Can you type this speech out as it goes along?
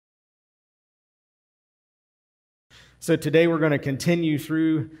So today we're going to continue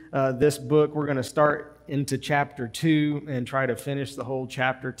through this book. We're going to start into chapter 2 and try to finish the whole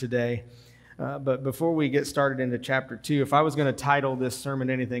chapter today. But before we get started into chapter 2, if I was going to title this sermon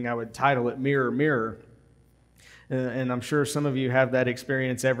anything, I would title it Mirror, Mirror. And I'm sure some of you have that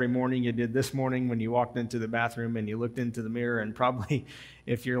experience every morning. You did this morning when you walked into the bathroom and you looked into the mirror. And probably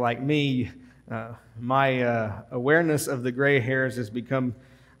if you're like me, my awareness of the gray hairs has become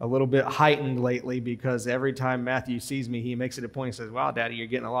a little bit heightened lately, because every time Matthew sees me, he makes it a point and says, "Wow, Daddy, you're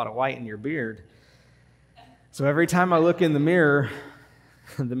getting a lot of white in your beard." So every time I look in the mirror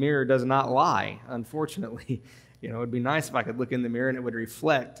does not lie, unfortunately. You know, it'd be nice if I could look in the mirror and it would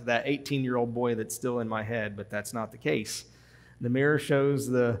reflect that 18-year-old boy that's still in my head, but that's not the case. The mirror shows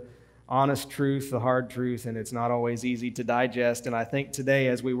the honest truth, the hard truth, and it's not always easy to digest. And I think today,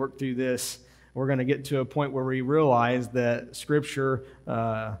 as we work through this, we're going to get to a point where we realize that Scripture,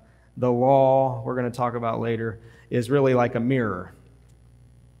 the law, we're going to talk about later, is really like a mirror.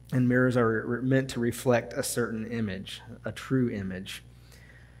 And mirrors are meant to reflect a certain image, a true image.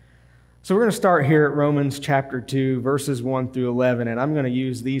 So we're going to start here at Romans chapter 2, verses 1 through 11, and I'm going to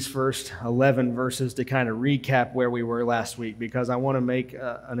use these first 11 verses to kind of recap where we were last week, because I want to make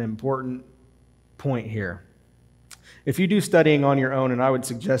an important point here. If you do studying on your own, and I would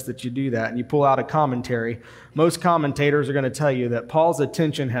suggest that you do that, and you pull out a commentary, most commentators are going to tell you that Paul's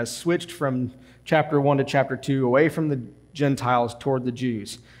attention has switched from chapter 1 to chapter 2 away from the Gentiles toward the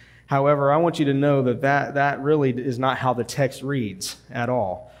Jews. However, I want you to know that really is not how the text reads at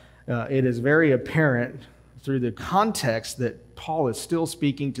all. It is very apparent through the context that Paul is still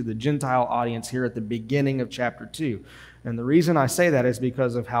speaking to the Gentile audience here at the beginning of chapter 2. And the reason I say that is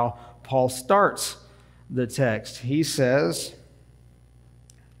because of how Paul starts the text. He says,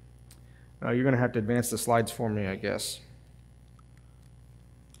 you're going to have to advance the slides for me, I guess.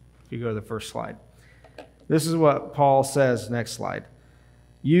 If you go to the first slide. This is what Paul says, next slide.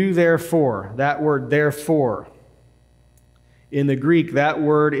 You therefore, that word therefore. In the Greek, that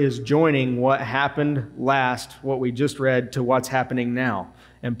word is joining what happened last, what we just read, to what's happening now.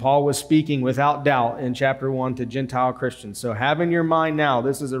 And Paul was speaking without doubt in chapter 1 to Gentile Christians. So have in your mind now,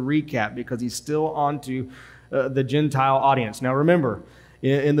 this is a recap, because he's still on to the Gentile audience. Now remember,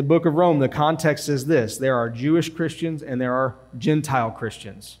 in the book of Rome, the context is this. There are Jewish Christians and there are Gentile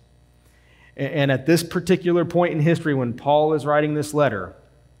Christians. And at this particular point in history, when Paul is writing this letter,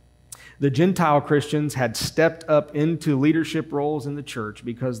 the Gentile Christians had stepped up into leadership roles in the church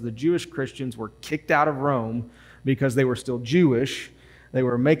because the Jewish Christians were kicked out of Rome because they were still Jewish. They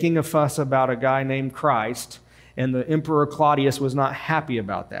were making a fuss about a guy named Christ, and the Emperor Claudius was not happy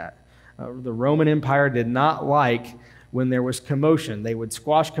about that. The Roman Empire did not like when there was commotion. They would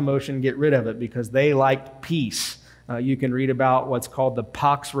squash commotion, get rid of it, because they liked peace. You can read about what's called the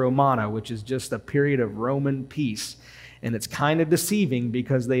Pax Romana, which is just a period of Roman peace. And it's kind of deceiving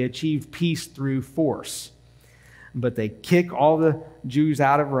because they achieved peace through force. But they kick all the Jews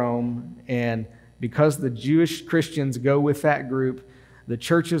out of Rome, and because the Jewish Christians go with that group, the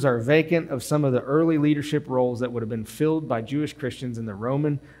churches are vacant of some of the early leadership roles that would have been filled by Jewish Christians, and the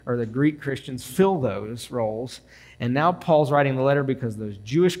Roman or the Greek Christians fill those roles. And now Paul's writing the letter because those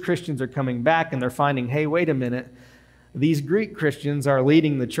Jewish Christians are coming back and they're finding, hey, wait a minute, these Greek Christians are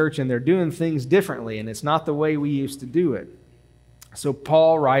leading the church and they're doing things differently, and it's not the way we used to do it. So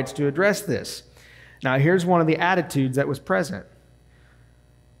Paul writes to address this. Now here's one of the attitudes that was present.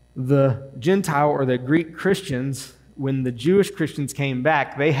 The Gentile or the Greek Christians, when the Jewish Christians came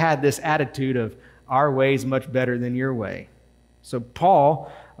back, they had this attitude of, our way is much better than your way. So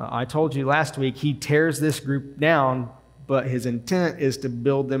Paul, I told you last week, he tears this group down, but his intent is to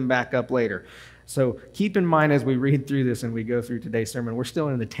build them back up later. So keep in mind as we read through this and we go through today's sermon, we're still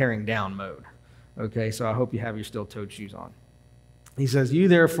in the tearing down mode. Okay, so I hope you have your steel-toed shoes on. He says, you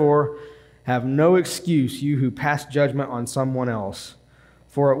therefore have no excuse, you who pass judgment on someone else.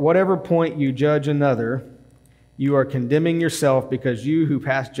 For at whatever point you judge another, you are condemning yourself, because you who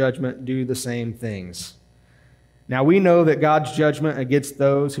pass judgment do the same things. Now we know that God's judgment against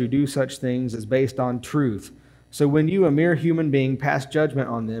those who do such things is based on truth. So when you, a mere human being, pass judgment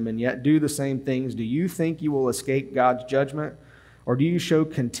on them and yet do the same things, do you think you will escape God's judgment? Or do you show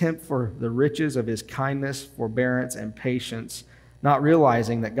contempt for the riches of his kindness, forbearance, and patience, not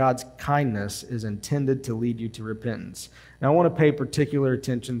realizing that God's kindness is intended to lead you to repentance? Now I want to pay particular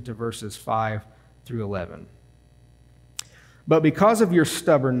attention to verses 5 through 11. But because of your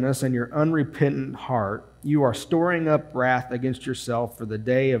stubbornness and your unrepentant heart, you are storing up wrath against yourself for the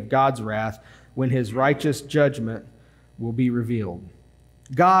day of God's wrath, when his righteous judgment will be revealed.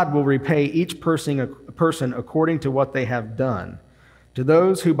 God will repay each person according to what they have done. To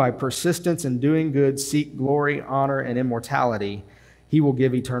those who by persistence in doing good seek glory, honor, and immortality, he will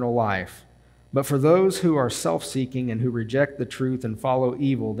give eternal life. But for those who are self-seeking and who reject the truth and follow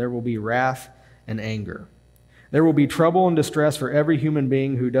evil, there will be wrath and anger. There will be trouble and distress for every human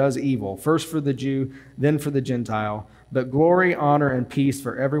being who does evil, first for the Jew, then for the Gentile, but glory, honor, and peace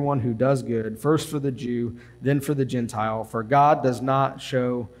for everyone who does good, first for the Jew, then for the Gentile, for God does not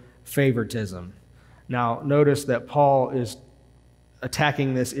show favoritism. Now, notice that Paul is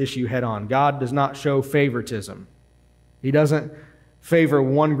attacking this issue head on. God does not show favoritism. He doesn't favor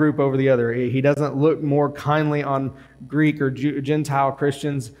one group over the other. He doesn't look more kindly on Greek or Gentile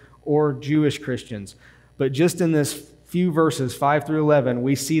Christians or Jewish Christians. But just in this few verses, 5 through 11,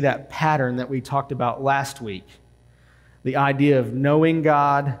 we see that pattern that we talked about last week. The idea of knowing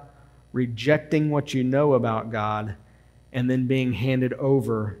God, rejecting what you know about God, and then being handed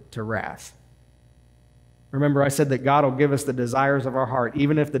over to wrath. Remember, I said that God will give us the desires of our heart.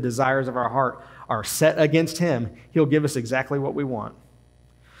 Even if the desires of our heart are set against Him, He'll give us exactly what we want.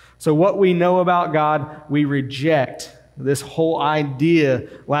 So what we know about God, we reject. This whole idea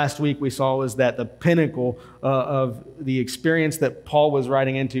last week we saw was that the pinnacle of the experience that Paul was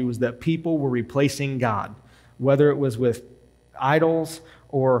writing into was that people were replacing God, whether it was with idols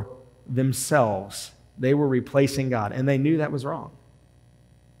or themselves. They were replacing God, and they knew that was wrong.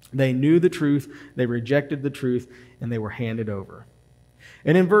 They knew the truth, they rejected the truth, and they were handed over.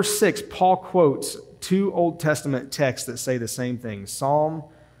 And in verse 6, Paul quotes two Old Testament texts that say the same thing, Psalm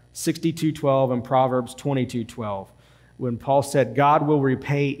 62:12 and Proverbs 22:12. When Paul said, God will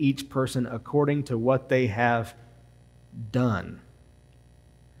repay each person according to what they have done.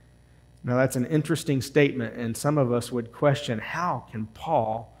 Now that's an interesting statement, and some of us would question, how can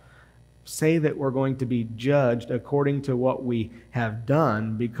Paul say that we're going to be judged according to what we have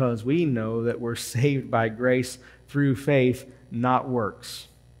done, because we know that we're saved by grace through faith, not works?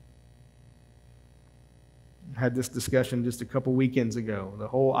 I had this discussion just a couple weekends ago, the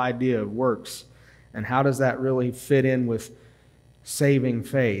whole idea of works. And how does that really fit in with saving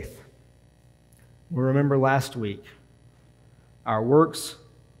faith? Well, remember last week, our works,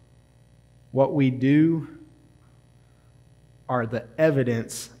 what we do, are the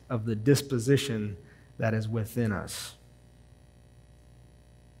evidence of the disposition that is within us.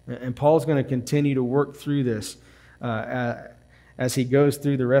 And Paul's going to continue to work through this as he goes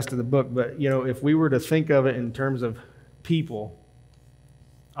through the rest of the book. But, if we were to think of it in terms of people,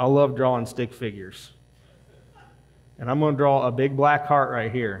 I love drawing stick figures. And I'm going to draw a big black heart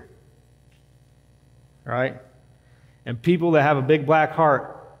right here. Right? And people that have a big black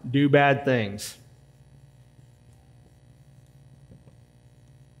heart do bad things.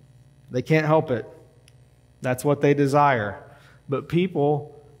 They can't help it. That's what they desire. But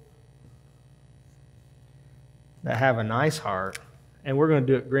people that have a nice heart, and we're going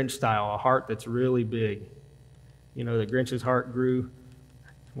to do it Grinch style, a heart that's really big. The Grinch's heart grew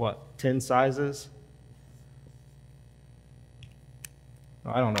 10 sizes?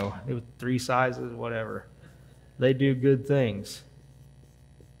 I don't know. It was 3 sizes, whatever. They do good things.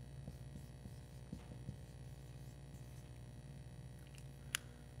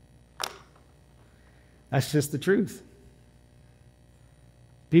 That's just the truth.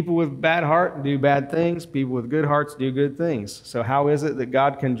 People with bad heart do bad things. People with good hearts do good things. So how is it that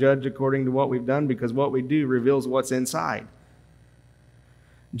God can judge according to what we've done? Because what we do reveals what's inside.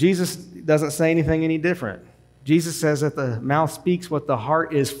 Jesus doesn't say anything any different. Jesus says that the mouth speaks what the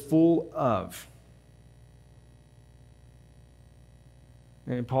heart is full of.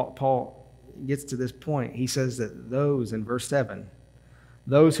 And Paul gets to this point. He says that those, in verse 7,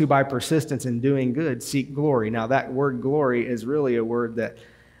 those who by persistence in doing good seek glory. Now that word glory is really a word that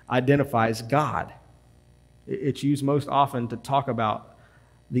identifies God. It's used most often to talk about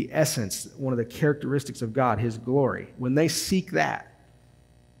the essence, one of the characteristics of God, His glory. When they seek that,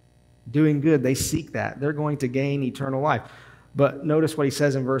 doing good, they seek that, they're going to gain eternal life. But notice what he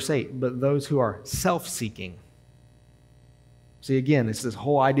says in verse 8, but those who are self-seeking. See, again, it's this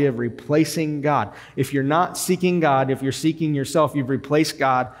whole idea of replacing God. If you're not seeking God, if you're seeking yourself, you've replaced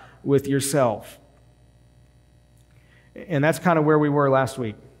God with yourself. And that's kind of where we were last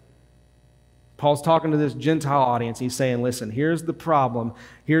week. Paul's talking to this Gentile audience. He's saying, listen, here's the problem.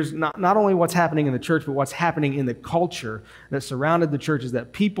 Here's not only what's happening in the church, but what's happening in the culture that surrounded the church is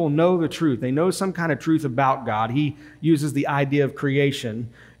that people know the truth. They know some kind of truth about God. He uses the idea of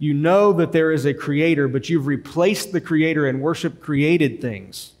creation. You know that there is a creator, but you've replaced the creator and worship created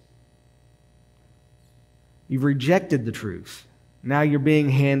things. You've rejected the truth. Now you're being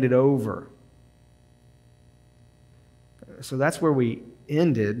handed over. So that's where we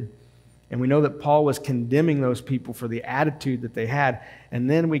ended. And we know that Paul was condemning those people for the attitude that they had. And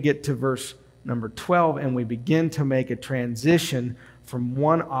then we get to verse number 12, and we begin to make a transition from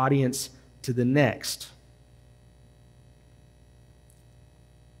one audience to the next.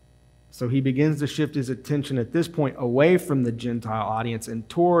 So he begins to shift his attention at this point away from the Gentile audience and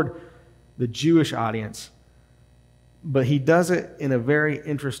toward the Jewish audience. But he does it in a very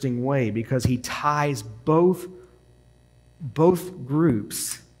interesting way because he ties both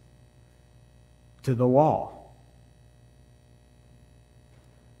groups to the law,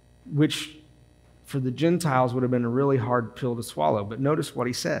 which for the Gentiles would have been a really hard pill to swallow. But notice what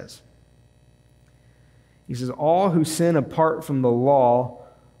he says. He says, all who sin apart from the law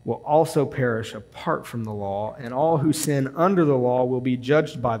will also perish apart from the law, and all who sin under the law will be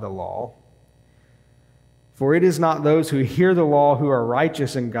judged by the law. For it is not those who hear the law who are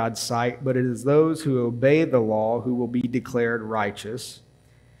righteous in God's sight, but it is those who obey the law who will be declared righteous.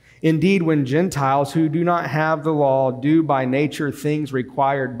 Indeed, when Gentiles who do not have the law do by nature things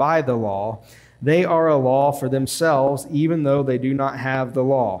required by the law, they are a law for themselves, even though they do not have the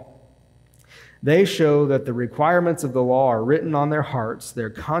law. They show that the requirements of the law are written on their hearts,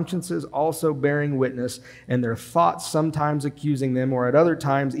 their consciences also bearing witness, and their thoughts sometimes accusing them, or at other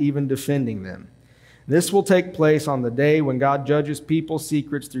times even defending them. This will take place on the day when God judges people's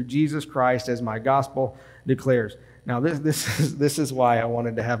secrets through Jesus Christ, as my gospel declares. Now, this is why I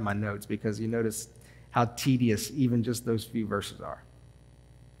wanted to have my notes, because you notice how tedious even just those few verses are.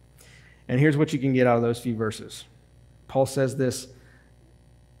 And here's what you can get out of those few verses. Paul says this.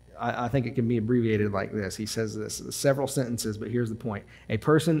 I think it can be abbreviated like this. He says this, several sentences, but here's the point. A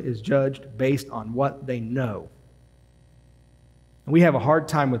person is judged based on what they know. And we have a hard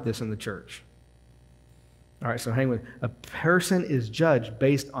time with this in the church. All right, so hang with. A person is judged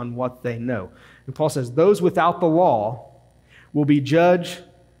based on what they know. And Paul says those without the law will be judged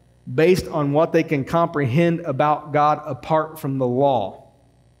based on what they can comprehend about God apart from the law.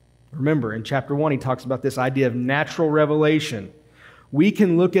 Remember, in chapter 1, he talks about this idea of natural revelation. We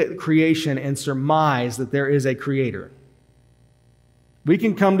can look at creation and surmise that there is a creator. We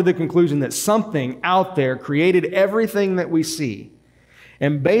can come to the conclusion that something out there created everything that we see.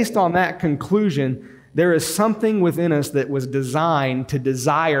 And based on that conclusion, there is something within us that was designed to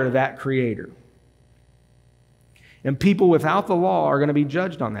desire that creator. And people without the law are going to be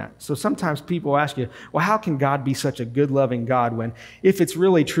judged on that. So sometimes people ask you, well, how can God be such a good, loving God when, if it's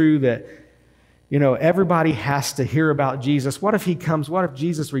really true that, everybody has to hear about Jesus, what if he comes, what if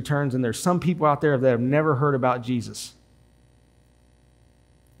Jesus returns and there's some people out there that have never heard about Jesus?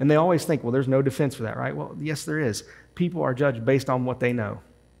 And they always think, well, there's no defense for that, right? Well, yes, there is. People are judged based on what they know.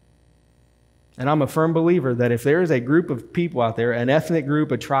 And I'm a firm believer that if there is a group of people out there, an ethnic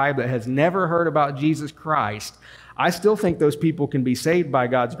group, a tribe that has never heard about Jesus Christ, I still think those people can be saved by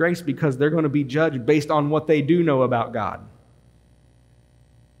God's grace because they're going to be judged based on what they do know about God.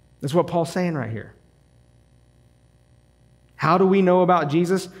 That's what Paul's saying right here. How do we know about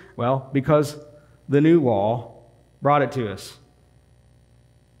Jesus? Well, because the new law brought it to us.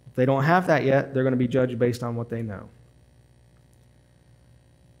 If they don't have that yet, they're going to be judged based on what they know.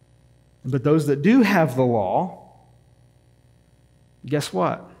 But those that do have the law, guess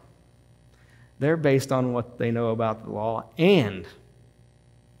what? They're based on what they know about the law and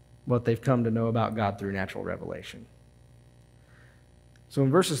what they've come to know about God through natural revelation. So in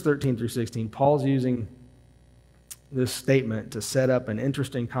verses 13 through 16, Paul's using this statement to set up an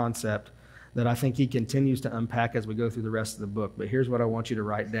interesting concept that I think he continues to unpack as we go through the rest of the book. But here's what I want you to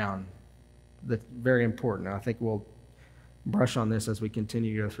write down that's very important. I think we'll brush on this as we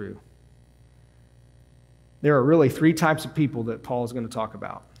continue to go through. There are really three types of people that Paul is going to talk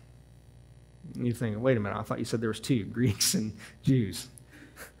about. And you think, wait a minute, I thought you said there was two, Greeks and Jews.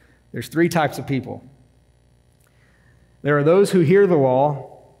 There's three types of people. There are those who hear the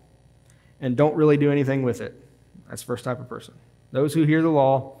law and don't really do anything with it. That's the first type of person. Those who hear the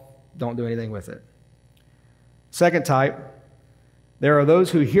law don't do anything with it. Second type, there are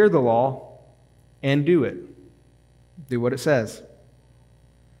those who hear the law and do it. Do what it says.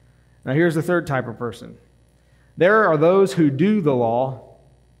 Now here's the third type of person. There are those who do the law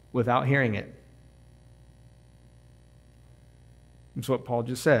without hearing it. That's what Paul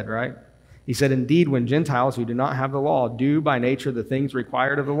just said, right? He said, indeed, when Gentiles who do not have the law do by nature the things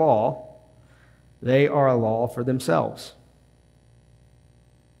required of the law, they are a law for themselves.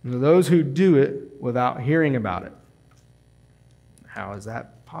 And those who do it without hearing about it. How is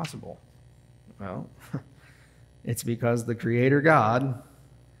that possible? Well, it's because the Creator God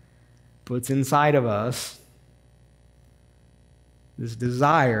puts inside of us this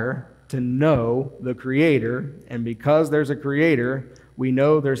desire to know the Creator, and because there's a Creator, we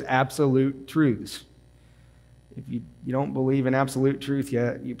know there's absolute truths. If you don't believe in absolute truth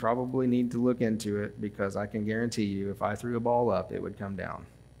yet, you probably need to look into it, because I can guarantee you if I threw a ball up, it would come down.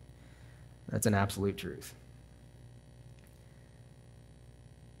 That's an absolute truth.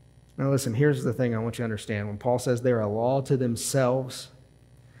 Now listen, here's the thing I want you to understand. When Paul says they're a law to themselves,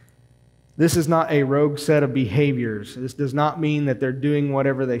 this is not a rogue set of behaviors. This does not mean that they're doing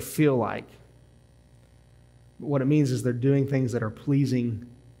whatever they feel like. What it means is they're doing things that are pleasing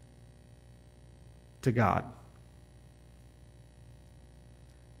to God.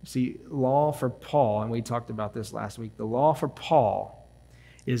 See, law for Paul, and we talked about this last week, the law for Paul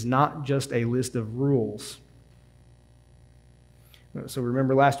is not just a list of rules. So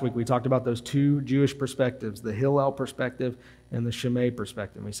remember last week we talked about those two Jewish perspectives, the Hillel perspective and the Shammai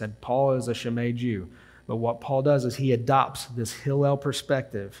perspective. We said Paul is a Shammai Jew. But what Paul does is he adopts this Hillel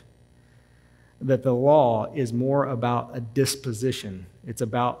perspective that the law is more about a disposition. It's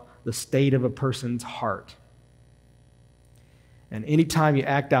about the state of a person's heart. And anytime you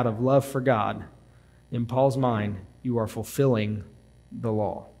act out of love for God, in Paul's mind, you are fulfilling the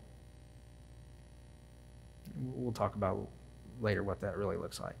law. We'll talk about later what that really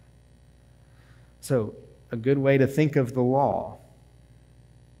looks like. So, a good way to think of the law.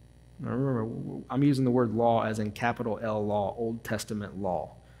 Now remember, I'm using the word law as in capital L law, Old Testament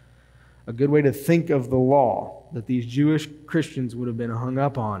law. A good way to think of the law that these Jewish Christians would have been hung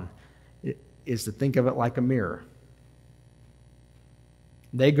up on is to think of it like a mirror.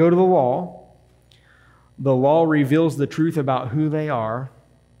 They go to the law. The law reveals the truth about who they are.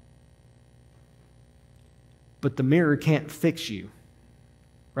 But the mirror can't fix you.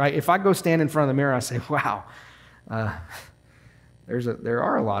 Right? If I go stand in front of the mirror, I say, wow, there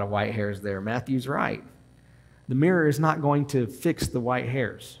are a lot of white hairs there. Matthew's right. The mirror is not going to fix the white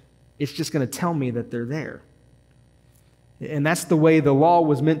hairs. It's just going to tell me that they're there. And that's the way the law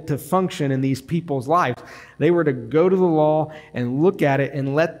was meant to function in these people's lives. They were to go to the law and look at it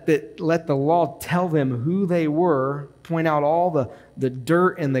and let the law tell them who they were, point out all the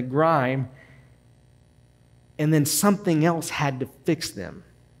dirt and the grime, and then something else had to fix them.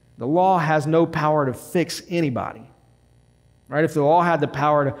 The law has no power to fix anybody. Right? If the law had the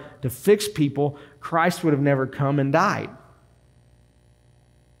power to fix people, Christ would have never come and died.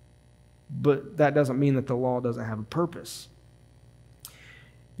 But that doesn't mean that the law doesn't have a purpose.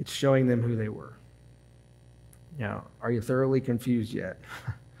 It's showing them who they were. Now, are you thoroughly confused yet?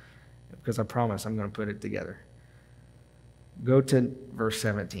 Because I promise I'm going to put it together. Go to verse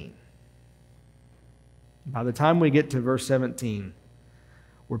 17. By the time we get to verse 17,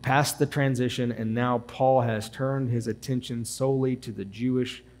 we're past the transition, and now Paul has turned his attention solely to the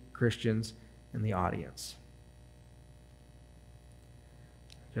Jewish Christians in the audience.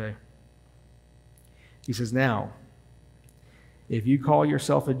 Okay? He says, now, if you call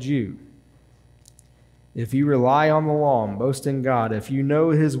yourself a Jew, if you rely on the law and boast in God, if you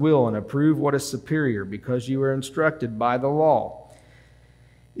know his will and approve what is superior because you are instructed by the law,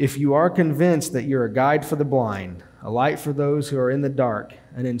 if you are convinced that you're a guide for the blind, a light for those who are in the dark,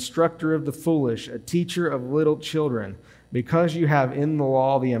 an instructor of the foolish, a teacher of little children, because you have in the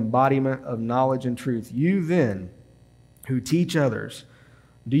law the embodiment of knowledge and truth, you then, who teach others,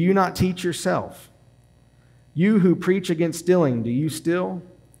 do you not teach yourself? You who preach against stealing, do you steal?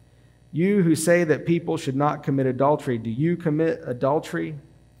 You who say that people should not commit adultery, do you commit adultery?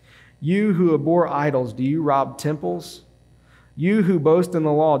 You who abhor idols, do you rob temples? You who boast in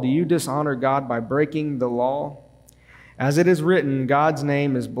the law, do you dishonor God by breaking the law? As it is written, God's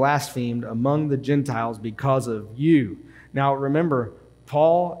name is blasphemed among the Gentiles because of you. Now remember,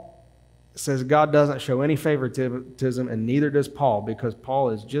 Paul says God doesn't show any favoritism, and neither does Paul, because Paul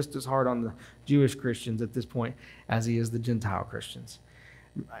is just as hard on the Jewish Christians at this point as he is the Gentile Christians.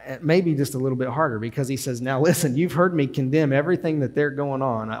 Maybe just a little bit harder, because he says, now listen, you've heard me condemn everything that they're going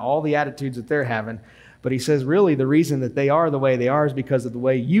on, all the attitudes that they're having, but he says really the reason that they are the way they are is because of the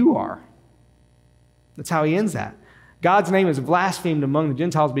way you are. That's how he ends that. God's name is blasphemed among the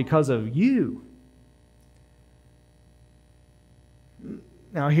Gentiles because of you.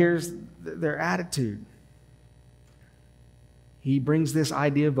 Now here's their attitude. He brings this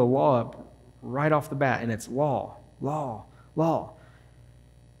idea of the law up right off the bat, and it's law, law, law.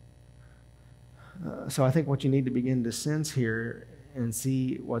 So I think what you need to begin to sense here and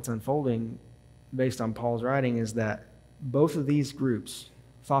see what's unfolding based on Paul's writing is that both of these groups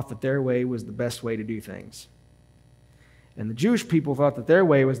thought that their way was the best way to do things. And the Jewish people thought that their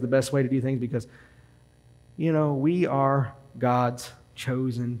way was the best way to do things because, we are God's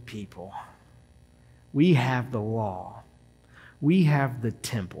chosen people. We have the law. We have the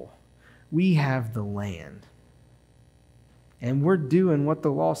temple. We have the land. And we're doing what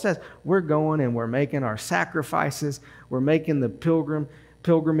the law says. We're going and we're making our sacrifices. We're making the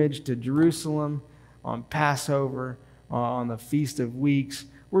pilgrimage to Jerusalem on Passover, on the Feast of Weeks.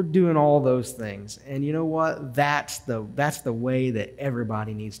 We're doing all those things. And you know what? That's the way that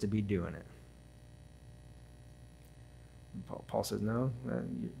everybody needs to be doing it. Paul says, no,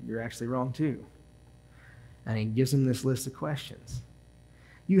 you're actually wrong too. And he gives them this list of questions.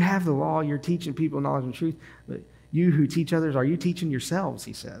 You have the law, you're teaching people knowledge and truth, but you who teach others, are you teaching yourselves,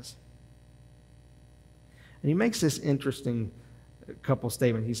 he says. And he makes this interesting couple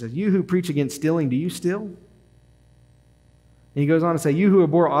statement. He says, you who preach against stealing, do you steal? And he goes on to say, you who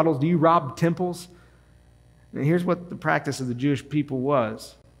abhor idols, do you rob temples? And here's what the practice of the Jewish people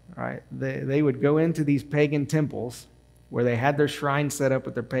was. All right? They would go into these pagan temples where they had their shrines set up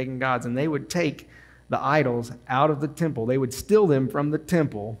with their pagan gods, and they would take the idols out of the temple. They would steal them from the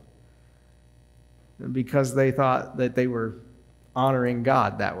temple because they thought that they were honoring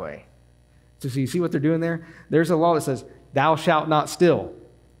God that way. So you see what they're doing there? There's a law that says, thou shalt not steal.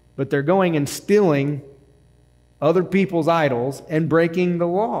 But they're going and stealing other people's idols and breaking the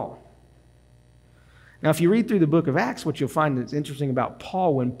law. Now, if you read through the book of Acts, what you'll find that's interesting about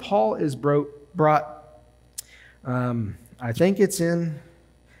Paul, when Paul is brought, I think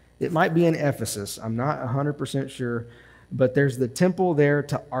it might be in Ephesus. I'm not 100% sure, but there's the temple there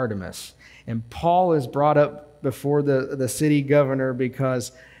to Artemis. And Paul is brought up before the city governor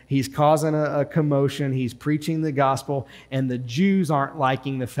because he's causing a commotion. He's preaching the gospel, and the Jews aren't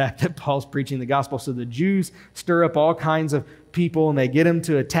liking the fact that Paul's preaching the gospel. So the Jews stir up all kinds of people, and they get him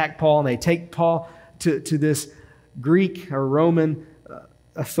to attack Paul, and they take Paul to this Greek or Roman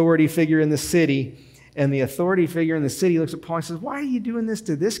authority figure in the city. And the authority figure in the city looks at Paul and says, why are you doing this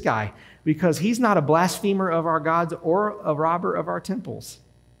to this guy? Because he's not a blasphemer of our gods or a robber of our temples.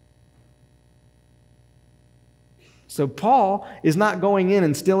 So Paul is not going in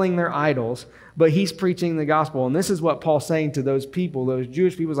and stealing their idols, but he's preaching the gospel. And this is what Paul's saying to those people, those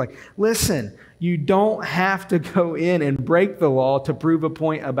Jewish people. Is like, listen, you don't have to go in and break the law to prove a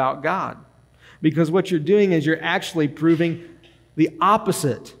point about God. Because what you're doing is you're actually proving the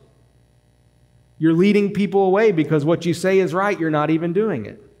opposite. You're leading people away because what you say is right, you're not even doing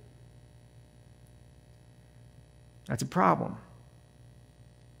it. That's a problem.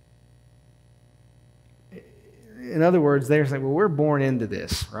 In other words, they're saying, well, we're born into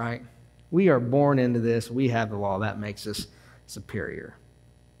this, right? We are born into this. We have the law. That makes us superior.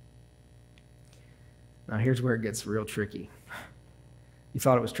 Now, here's where it gets real tricky. You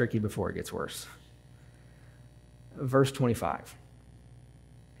thought it was tricky before, it gets worse. Verse 25.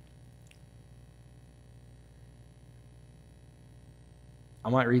 I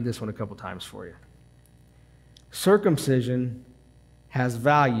might read this one a couple times for you. Circumcision has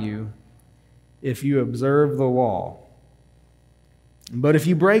value if you observe the law. But if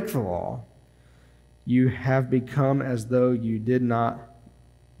you break the law, you have become as though you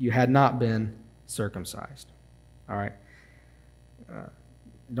had not been circumcised. All right?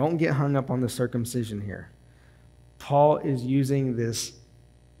 Don't get hung up on the circumcision here. Paul is using this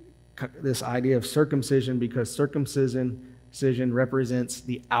idea of circumcision because circumcision represents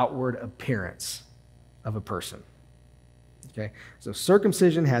the outward appearance of a person. Okay? So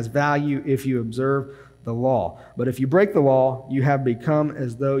circumcision has value if you observe the law. But if you break the law, you have become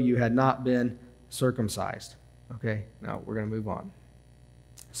as though you had not been circumcised. Okay? Now we're going to move on.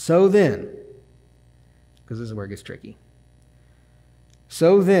 So then, because this is where it gets tricky.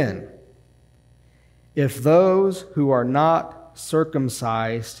 So then, if those who are not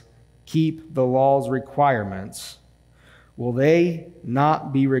circumcised keep the law's requirements, will they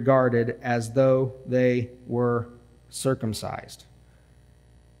not be regarded as though they were circumcised?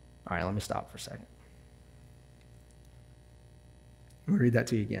 All right, let me stop for a second. Let me read that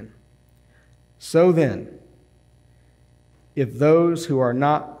to you again. So then, if those who are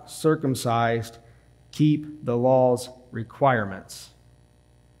not circumcised keep the law's requirements.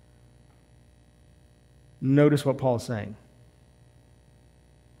 Notice what Paul is saying.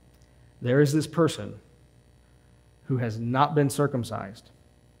 There is this person who has not been circumcised,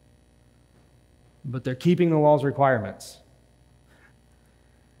 but they're keeping the law's requirements.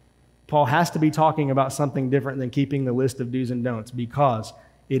 Paul has to be talking about something different than keeping the list of do's and don'ts, because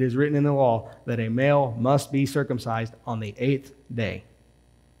it is written in the law that a male must be circumcised on the 8th day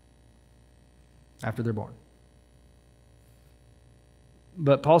after they're born.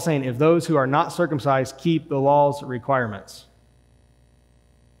 But Paul's saying, if those who are not circumcised keep the law's requirements.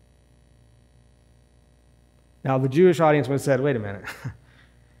 Now, the Jewish audience would have said, wait a minute.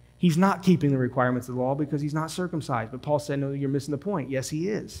 He's not keeping the requirements of the law because he's not circumcised. But Paul said, no, you're missing the point. Yes, he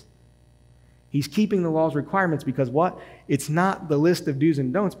is. He's keeping the law's requirements because what? It's not the list of do's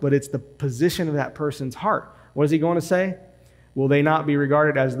and don'ts, but it's the position of that person's heart. What is he going to say? Will they not be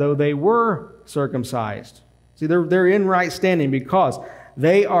regarded as though they were circumcised? See, they're in right standing because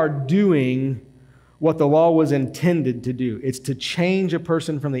they are doing what the law was intended to do. It's to change a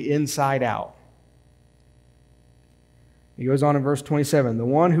person from the inside out. He goes on in verse 27, the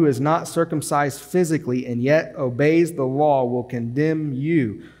one who is not circumcised physically and yet obeys the law will condemn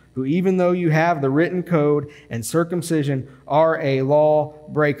you, who even though you have the written code and circumcision are a law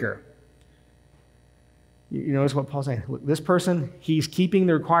breaker. You notice what Paul's saying? Look, this person, he's keeping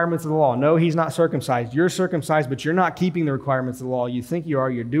the requirements of the law. No, he's not circumcised. You're circumcised, but you're not keeping the requirements of the law. You think you are.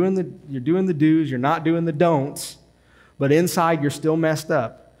 You're doing the do's. You're not doing the don'ts. But inside, you're still messed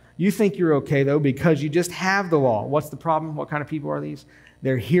up. You think you're okay, though, because you just have the law. What's the problem? What kind of people are these?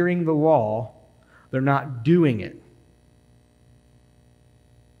 They're hearing the law. They're not doing it.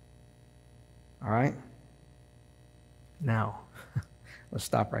 All right? Now, let's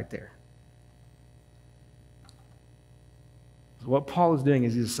stop right there. What Paul is doing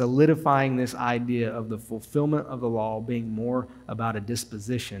is he's solidifying this idea of the fulfillment of the law being more about a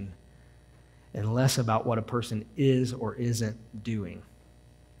disposition and less about what a person is or isn't doing.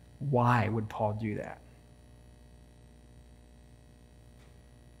 Why would Paul do that?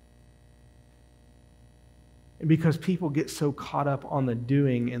 Because people get so caught up on the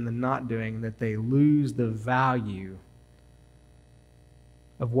doing and the not doing that they lose the value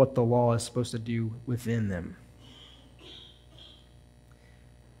of what the law is supposed to do within them.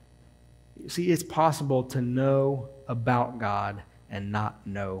 See, it's possible to know about God and not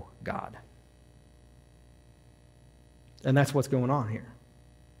know God. And that's what's going on here.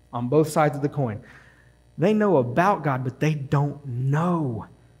 On both sides of the coin. They know about God, but they don't know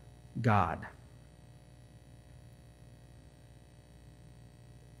God.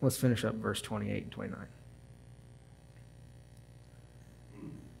 Let's finish up verse 28 and 29.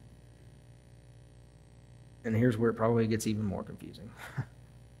 And here's where it probably gets even more confusing.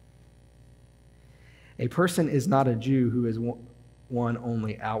 A person is not a Jew who is one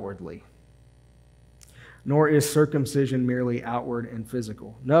only outwardly, nor is circumcision merely outward and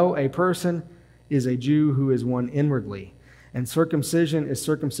physical. No, a person is a Jew who is one inwardly, and circumcision is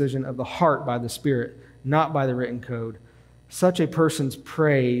circumcision of the heart by the Spirit, not by the written code. Such a person's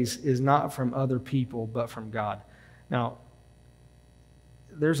praise is not from other people, but from God. Now,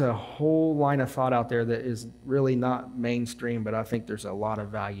 there's a whole line of thought out there that is really not mainstream, but I think there's a lot of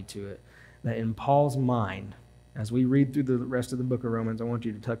value to it. That in Paul's mind, as we read through the rest of the book of Romans, I want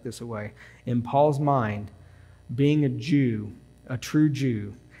you to tuck this away. In Paul's mind, being a Jew, a true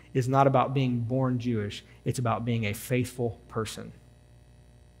Jew, is not about being born Jewish. It's about being a faithful person.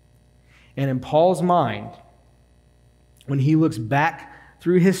 And in Paul's mind, when he looks back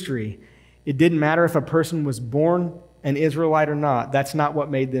through history, it didn't matter if a person was born an Israelite or not. That's not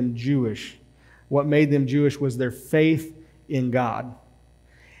what made them Jewish. What made them Jewish was their faith in God.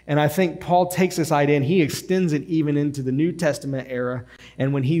 And I think Paul takes this idea and he extends it even into the New Testament era.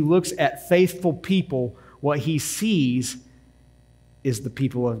 And when he looks at faithful people, what he sees is the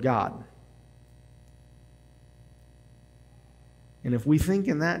people of God. And if we think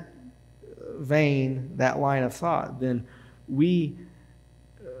in that vein, that line of thought, then we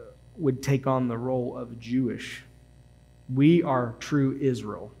would take on the role of Jewish. We are true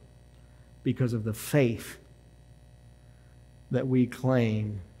Israel because of the faith that we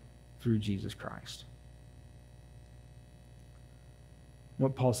claim through Jesus Christ.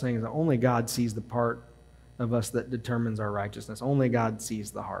 What Paul's saying is that only God sees the part of us that determines our righteousness. Only God sees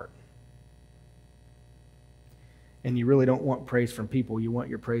the heart. And you really don't want praise from people. You want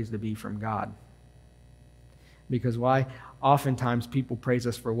your praise to be from God. Because why? Oftentimes people praise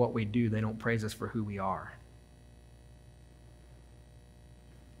us for what we do. They don't praise us for who we are.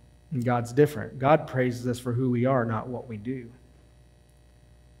 And God's different. God praises us for who we are, not what we do.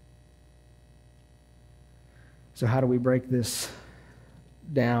 So how do we break this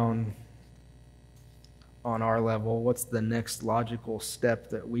down on our level? What's the next logical step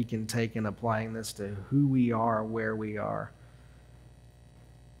that we can take in applying this to who we are, where we are?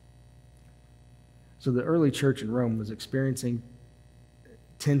 So the early church in Rome was experiencing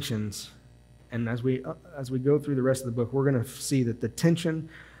tensions, and as we go through the rest of the book, we're going to see that the tension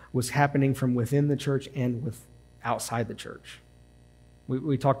was happening from within the church and outside the church.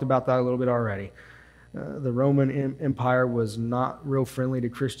 We talked about that a little bit already. The Roman Empire was not real friendly to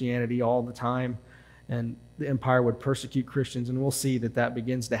Christianity all the time, and the empire would persecute Christians, and we'll see that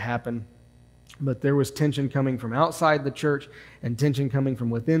begins to happen But there was tension coming from outside the church and tension coming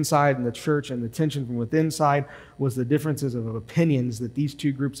from within side in the church, and the tension from within side was the differences of opinions that these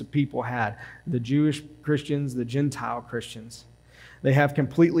two groups of people had, the Jewish Christians, the Gentile Christians. They have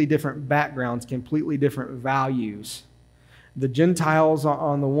completely different backgrounds, completely different values. The Gentiles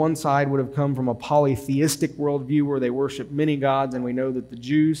on the one side would have come from a polytheistic worldview where they worship many gods, and we know that the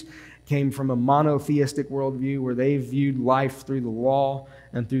Jews came from a monotheistic worldview where they viewed life through the law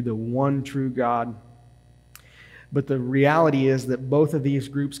and through the one true God. But the reality is that both of these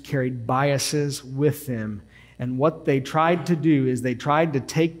groups carried biases with them. And what they tried to do is they tried to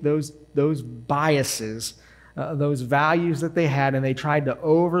take those biases, those values that they had, and they tried to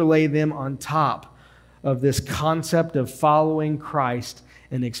overlay them on top of this concept of following Christ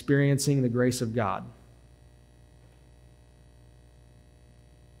and experiencing the grace of God.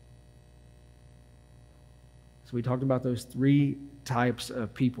 So we talked about those three types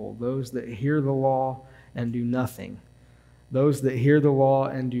of people: those that hear the law and do nothing, those that hear the law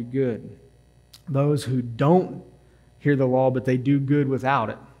and do good, those who don't hear the law but they do good without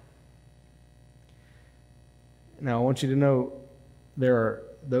it. Now, I want you to know there are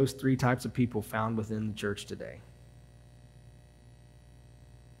those three types of people found within the church today.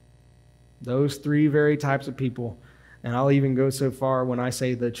 Those three very types of people. And I'll even go so far when I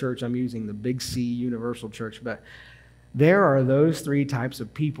say the church, I'm using the big C universal church. But there are those three types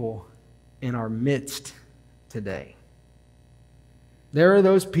of people in our midst today. There are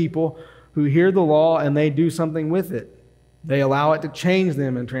those people who hear the law and they do something with it. They allow it to change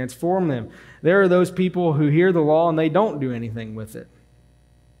them and transform them. There are those people who hear the law and they don't do anything with it.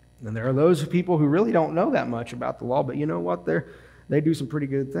 And there are those people who really don't know that much about the law, but you know what? They do some pretty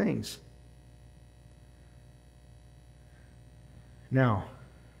good things. Now,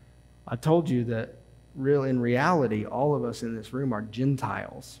 I told you that in reality, all of us in this room are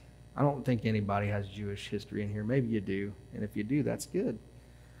Gentiles. I don't think anybody has Jewish history in here. Maybe you do, and if you do, that's good.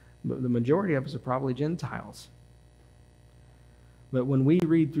 But the majority of us are probably Gentiles. But when we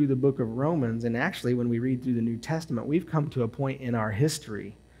read through the book of Romans, and actually when we read through the New Testament, we've come to a point in our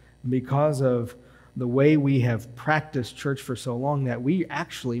history because of the way we have practiced church for so long that we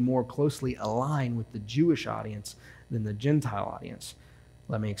actually more closely align with the Jewish audience than the Gentile audience.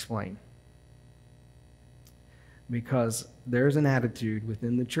 Let me explain. Because there's an attitude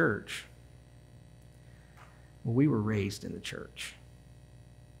within the church. Well, we were raised in the church.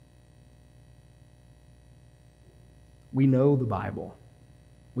 We know the Bible.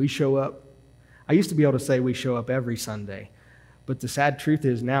 We show up. I used to be able to say we show up every Sunday. But the sad truth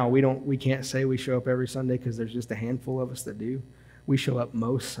is now we can't say we show up every Sunday because there's just a handful of us that do. We show up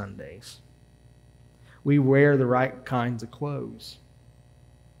most Sundays. We wear the right kinds of clothes.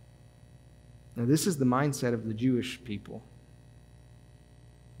 Now, this is the mindset of the Jewish people.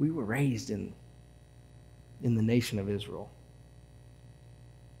 We were raised in the nation of Israel.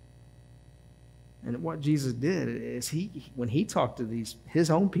 And what Jesus did is when he talked to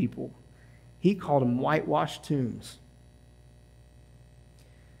his own people, he called them whitewashed tombs.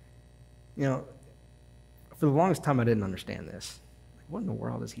 You know, for the longest time I didn't understand this. What in the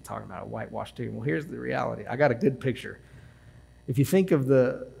world is he talking about, a whitewashed tomb? Well, here's the reality. I got a good picture. If you think of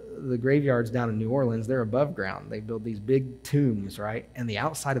the graveyards down in New Orleans, they're above ground. They build these big tombs, right? And the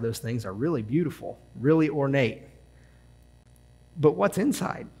outside of those things are really beautiful, really ornate. But what's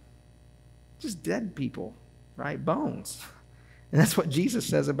inside? Just dead people, right? Bones. And that's what Jesus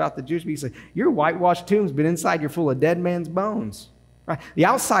says about the Jewish people. He says, you're whitewashed tombs, but inside you're full of dead man's bones. Right? The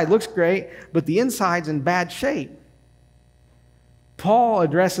outside looks great, but the inside's in bad shape. Paul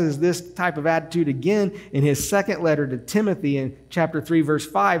addresses this type of attitude again in his second letter to Timothy in chapter 3, verse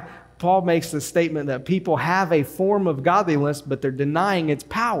 5. Paul makes the statement that people have a form of godliness, but they're denying its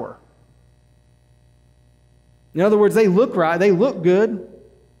power. In other words, they look right, they look good,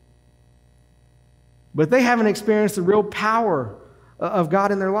 but they haven't experienced the real power of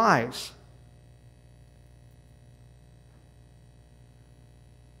God in their lives.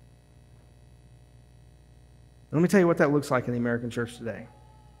 Let me tell you what that looks like in the American church today.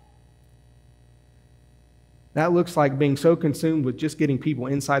 That looks like being so consumed with just getting people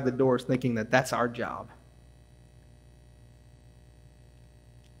inside the doors thinking that that's our job.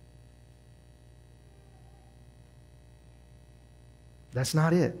 That's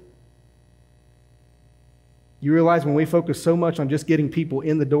not it. You realize when we focus so much on just getting people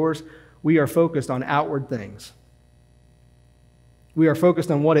in the doors, we are focused on outward things. We are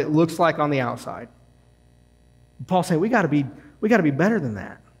focused on what it looks like on the outside. Paul's saying we got to be better than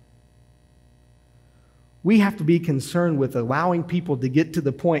that. We have to be concerned with allowing people to get to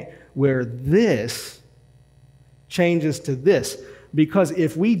the point where this changes to this. Because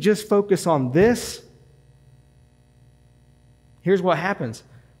if we just focus on this, here's what happens.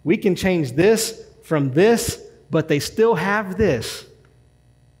 We can change this from this, but they still have this.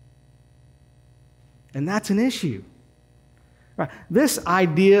 And that's an issue. Right? This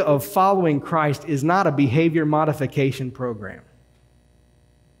idea of following Christ is not a behavior modification program.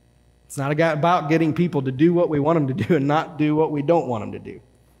 It's not about getting people to do what we want them to do and not do what we don't want them to do.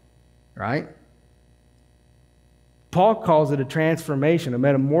 Right? Paul calls it a transformation, a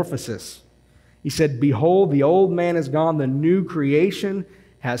metamorphosis. He said, behold, the old man is gone, the new creation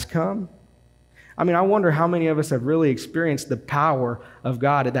has come. I mean, I wonder how many of us have really experienced the power of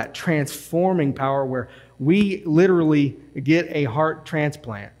God, that transforming power where we literally get a heart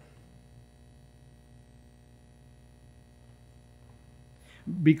transplant.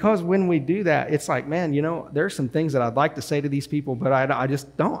 Because when we do that, it's like, man, you know, there's some things that I'd like to say to these people, but I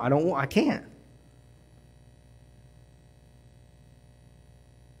just don't. I can't.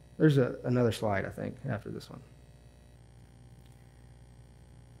 There's another slide, I think, after this one.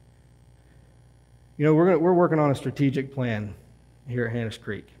 You know, we're working on a strategic plan here at Hannis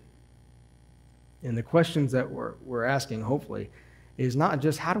Creek. And the questions that we're asking, hopefully, is not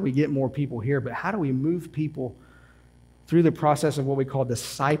just how do we get more people here, but how do we move people through the process of what we call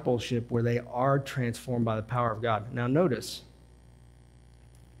discipleship, where they are transformed by the power of God. Now notice,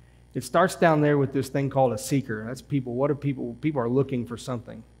 it starts down there with this thing called a seeker. That's people. What are people? People are looking for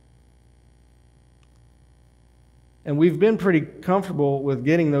something. And we've been pretty comfortable with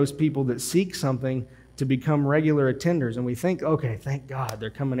getting those people that seek something to become regular attenders. And we think, okay, thank God, they're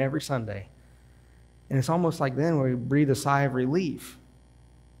coming every Sunday. And it's almost like then we breathe a sigh of relief.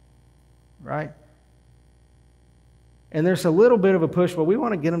 Right? And there's a little bit of a push, well, we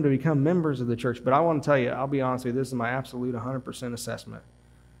want to get them to become members of the church. But I want to tell you, I'll be honest with you, this is my absolute 100% assessment.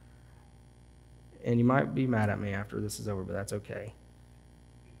 And you might be mad at me after this is over, but that's okay.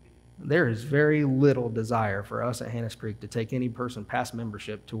 There is very little desire for us at Hannis Creek to take any person past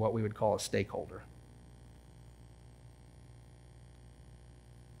membership to what we would call a stakeholder.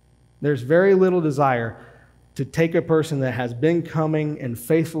 There's very little desire to take a person that has been coming and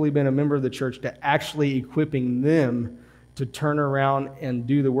faithfully been a member of the church to actually equipping them to turn around and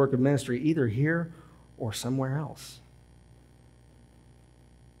do the work of ministry either here or somewhere else.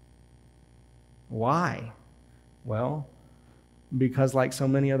 Why? Well, because like so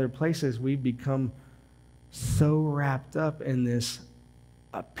many other places, we've become so wrapped up in this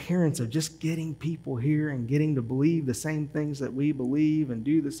appearance of just getting people here and getting to believe the same things that we believe and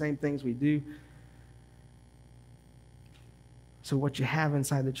do the same things we do. So what you have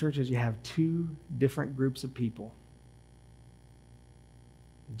inside the church is you have two different groups of people.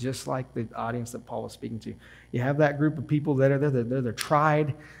 Just like the audience that Paul was speaking to. You have that group of people that are there, they're the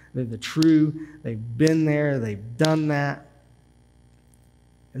tried, they're the true, they've been there, they've done that.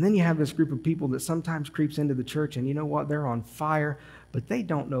 And then you have this group of people that sometimes creeps into the church, and you know what? They're on fire, but they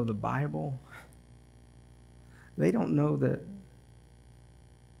don't know the Bible. They don't know that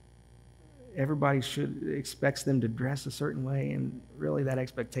everybody expects them to dress a certain way, and really that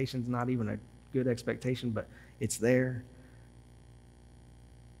expectation is not even a good expectation, but it's there.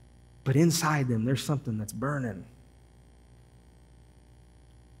 But inside them, there's something that's burning.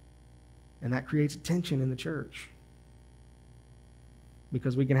 And that creates tension in the church.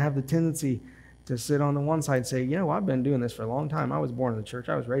 Because we can have the tendency to sit on the one side and say, you know, I've been doing this for a long time. I was born in the church.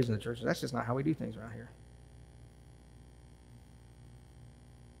 I was raised in the church. That's just not how we do things around here.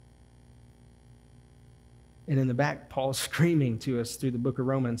 And in the back, Paul's screaming to us through the book of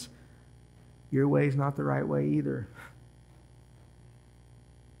Romans, your way is not the right way either.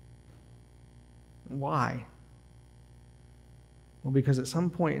 Why? Well, because at some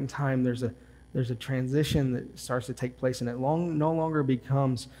point in time, there's a transition that starts to take place, and it no longer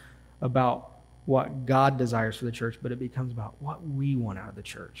becomes about what God desires for the church, but it becomes about what we want out of the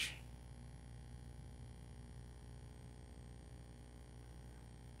church.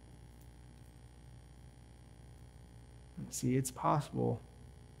 See, it's possible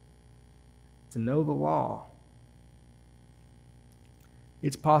to know the law.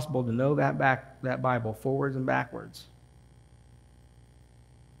 It's possible to know that Bible forwards and backwards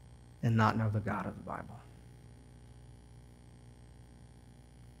and not know the God of the Bible.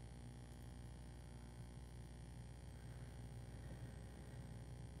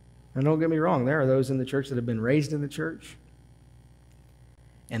 And don't get me wrong, there are those in the church that have been raised in the church,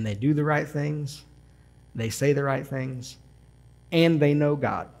 and they do the right things, they say the right things, and they know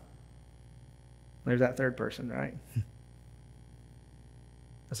God. There's that third person, right?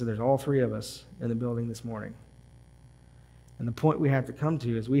 So there's all three of us in the building this morning. And the point we have to come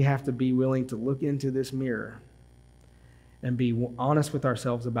to is we have to be willing to look into this mirror and be honest with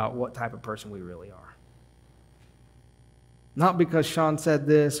ourselves about what type of person we really are. Not because Sean said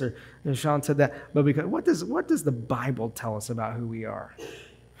this or Sean said that, but because what does the Bible tell us about who we are?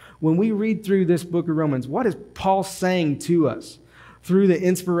 When we read through this book of Romans, what is Paul saying to us through the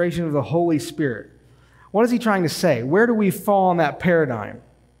inspiration of the Holy Spirit? What is he trying to say? Where do we fall in that paradigm?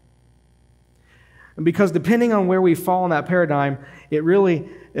 And because depending on where we fall in that paradigm, it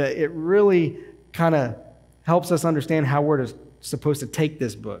really kind of helps us understand how we're supposed to take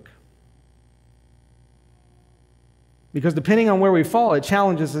this book. Because depending on where we fall, it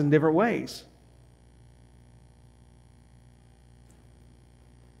challenges us in different ways.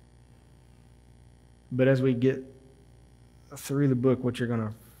 But as we get through the book, what you're going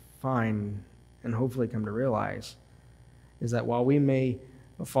to find and hopefully come to realize is that while we may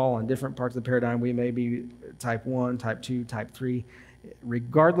fall in different parts of the paradigm, we may be type 1, type 2, type 3,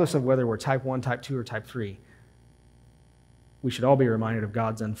 regardless of whether we're type 1, type 2, or type 3, we should all be reminded of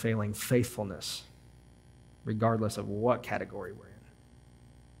God's unfailing faithfulness, regardless of what category we're in.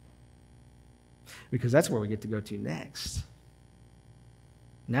 Because that's where we get to go to next.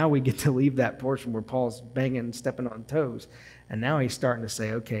 Now we get to leave that portion where Paul's banging, stepping on toes. And now he's starting to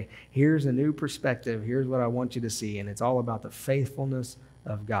say, okay, here's a new perspective. Here's what I want you to see. And it's all about the faithfulness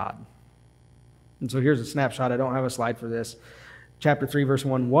of God. And so here's a snapshot. I don't have a slide for this. Chapter 3, verse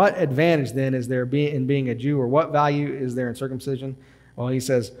 1. What advantage then is there in being a Jew, or what value is there in circumcision? Well, he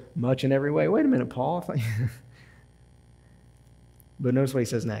says, much in every way. Wait a minute, Paul. But notice what he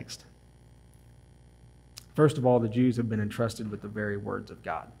says next. First of all, the Jews have been entrusted with the very words of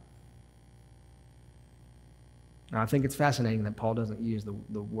God. Now, I think it's fascinating that Paul doesn't use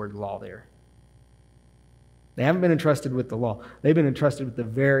the word law there. They haven't been entrusted with the law. They've been entrusted with the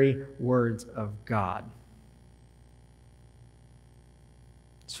very words of God.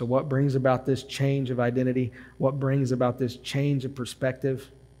 So what brings about this change of identity? What brings about this change of perspective?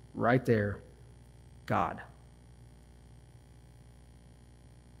 Right there, God.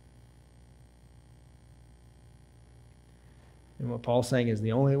 And what Paul's saying is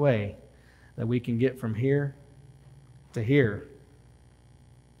the only way that we can get from here to here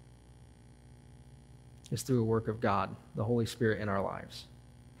is through a work of God, the Holy Spirit in our lives.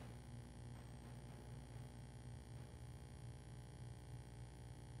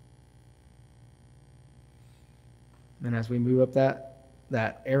 And as we move up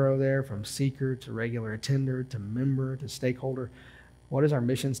that arrow there from seeker to regular attender to member to stakeholder, what does our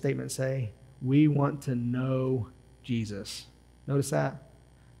mission statement say? We want to know Jesus. Notice that?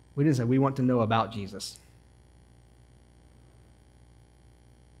 We didn't say we want to know about Jesus.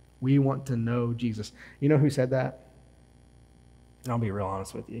 We want to know Jesus. You know who said that? I'll be real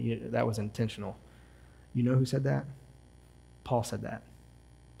honest with you. That was intentional. You know who said that? Paul said that.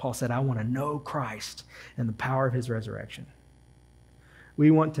 Paul said, I want to know Christ and the power of his resurrection. We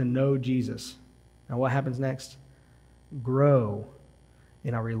want to know Jesus. Now what happens next? Grow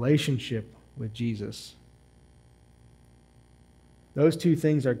in our relationship with Jesus. Those two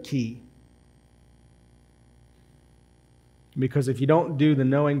things are key. Because if you don't do the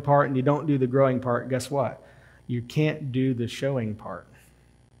knowing part and you don't do the growing part, guess what? You can't do the showing part.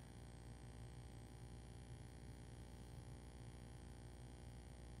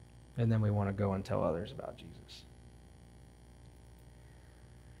 And then we want to go and tell others about Jesus.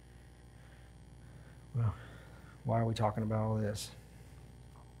 Well, why are we talking about all this?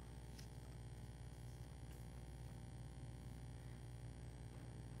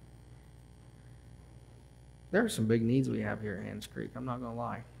 There are some big needs we have here at Hands Creek. I'm not going to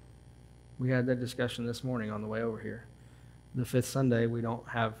lie. We had that discussion this morning on the way over here. The fifth Sunday, we don't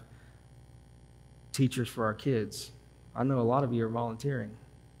have teachers for our kids. I know a lot of you are volunteering,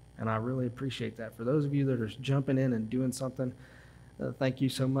 and I really appreciate that. For those of you that are jumping in and doing something, thank you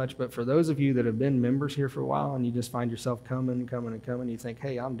so much. But for those of you that have been members here for a while and you just find yourself coming, you think,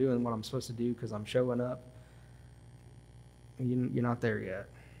 hey, I'm doing what I'm supposed to do because I'm showing up, you're not there yet.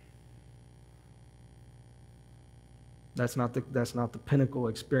 That's not the pinnacle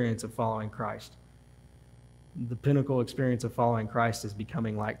experience of following Christ. The pinnacle experience of following Christ is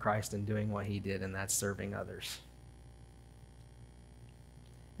becoming like Christ and doing what he did, and that's serving others.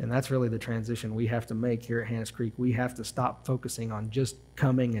 And that's really the transition we have to make here at Hannes Creek. We have to stop focusing on just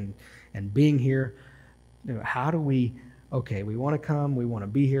coming and being here. You know, how do we want to come, we want to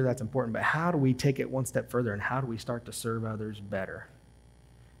be here, that's important, but how do we take it one step further, and how do we start to serve others better?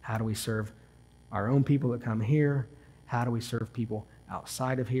 How do we serve our own people that come here? How do we serve people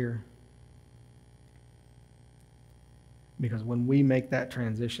outside of here? Because when we make that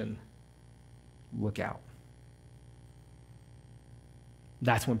transition, look out.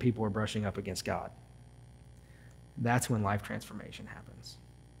 That's when people are brushing up against God. that's when life transformation happens.